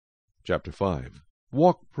Chapter 5.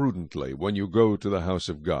 Walk prudently when you go to the house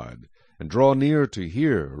of God, and draw near to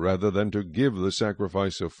hear rather than to give the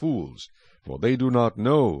sacrifice of fools, for they do not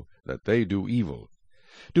know that they do evil.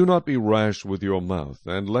 Do not be rash with your mouth,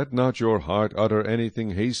 and let not your heart utter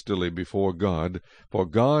anything hastily before God, for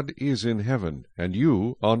God is in heaven, and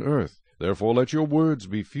you on earth. Therefore let your words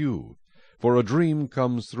be few. For a dream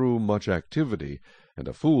comes through much activity, and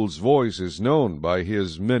a fool's voice is known by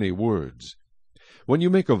his many words. When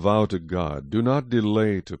you make a vow to God, do not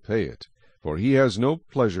delay to pay it, for he has no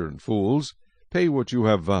pleasure in fools. Pay what you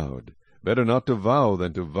have vowed. Better not to vow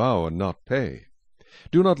than to vow and not pay.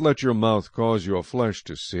 Do not let your mouth cause your flesh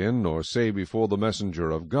to sin, nor say before the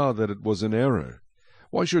messenger of God that it was an error.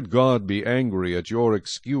 Why should God be angry at your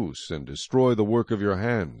excuse, and destroy the work of your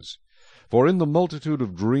hands? For in the multitude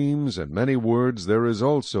of dreams and many words there is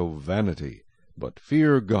also vanity. But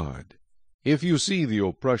fear God. If you see the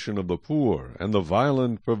oppression of the poor, and the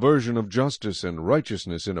violent perversion of justice and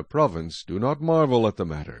righteousness in a province, do not marvel at the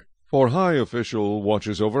matter. For high official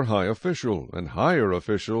watches over high official, and higher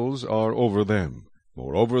officials are over them.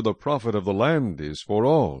 Moreover, the profit of the land is for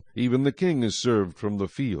all, even the king is served from the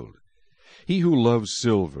field. He who loves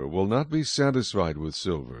silver will not be satisfied with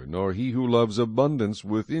silver, nor he who loves abundance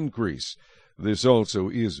with increase. This also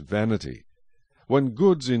is vanity. When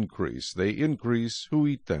goods increase, they increase who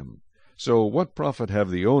eat them. So what profit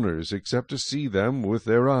have the owners, except to see them with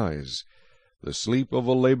their eyes? The sleep of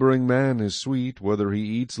a laboring man is sweet, whether he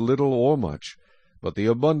eats little or much, but the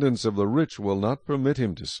abundance of the rich will not permit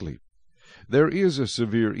him to sleep. There is a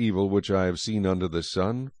severe evil which I have seen under the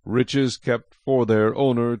sun, riches kept for their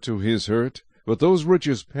owner to his hurt. But those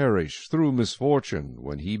riches perish through misfortune.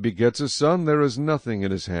 When he begets a son, there is nothing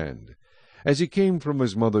in his hand. As he came from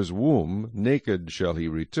his mother's womb, naked shall he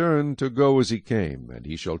return, to go as he came, and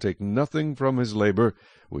he shall take nothing from his labor,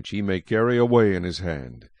 which he may carry away in his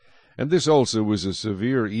hand. And this also is a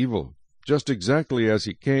severe evil. Just exactly as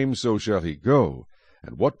he came, so shall he go.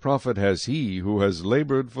 And what profit has he who has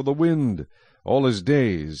labored for the wind? All his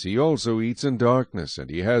days he also eats in darkness, and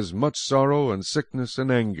he has much sorrow and sickness and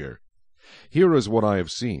anger. Here is what I have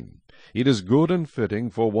seen. It is good and fitting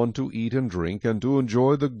for one to eat and drink, and to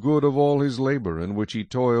enjoy the good of all his labor, in which he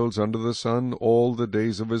toils under the sun all the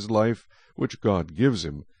days of his life, which God gives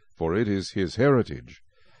him, for it is his heritage.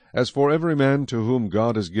 As for every man to whom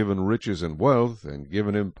God has given riches and wealth, and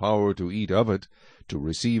given him power to eat of it, to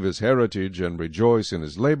receive his heritage and rejoice in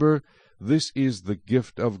his labor, this is the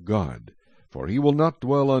gift of God. For he will not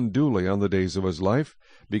dwell unduly on the days of his life,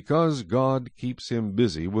 because God keeps him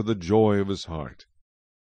busy with the joy of his heart.